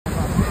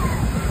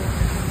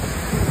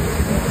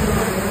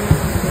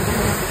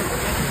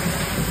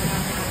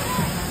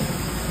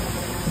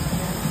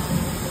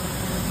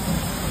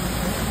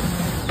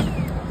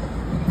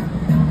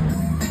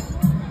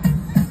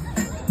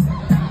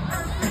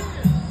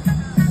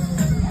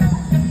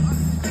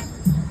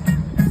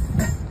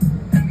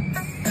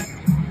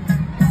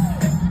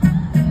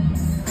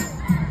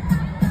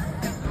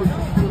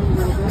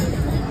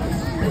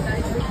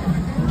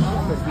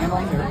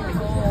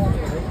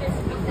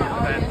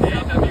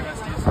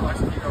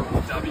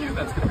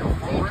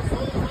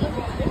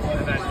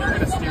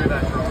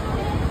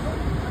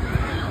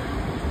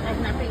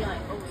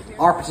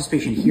our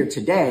participation here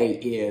today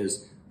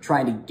is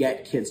trying to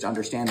get kids to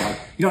understand that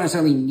you don't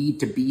necessarily need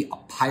to be a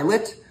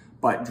pilot,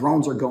 but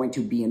drones are going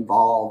to be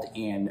involved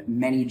in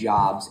many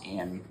jobs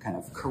and kind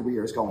of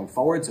careers going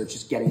forward. So it's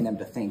just getting them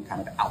to think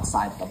kind of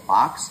outside the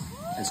box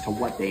as to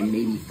what they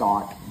maybe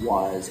thought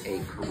was a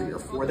career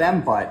for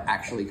them, but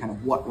actually kind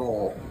of what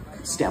role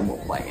STEM will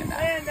play in that.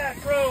 Land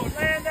that drone,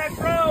 land that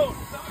drone.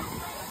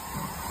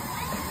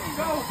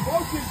 Go,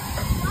 focus.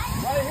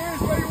 Right here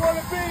is where you want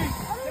to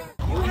be.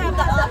 You have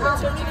the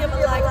opportunity of a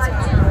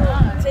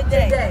lifetime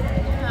today.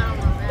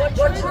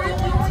 What you're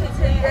doing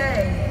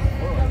today,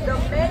 the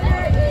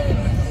mayor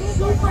is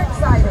super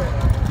excited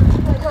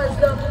because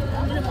the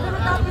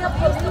Philadelphia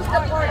Police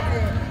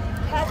Department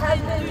has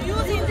been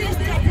using this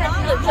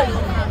technology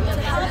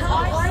to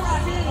help our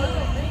city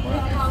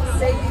become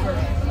safer.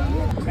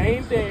 The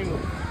main thing,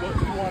 what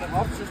we want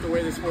officers to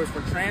wear this for is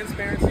for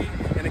transparency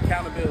and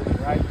accountability,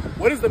 right?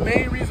 What is the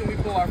main reason we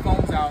pull our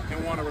phones out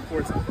and want to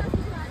record something?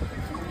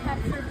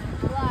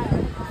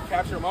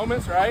 Capture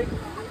moments, right?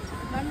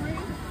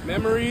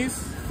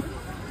 Memories.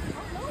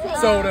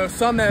 So to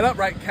sum that up,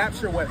 right,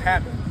 capture what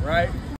happened, right?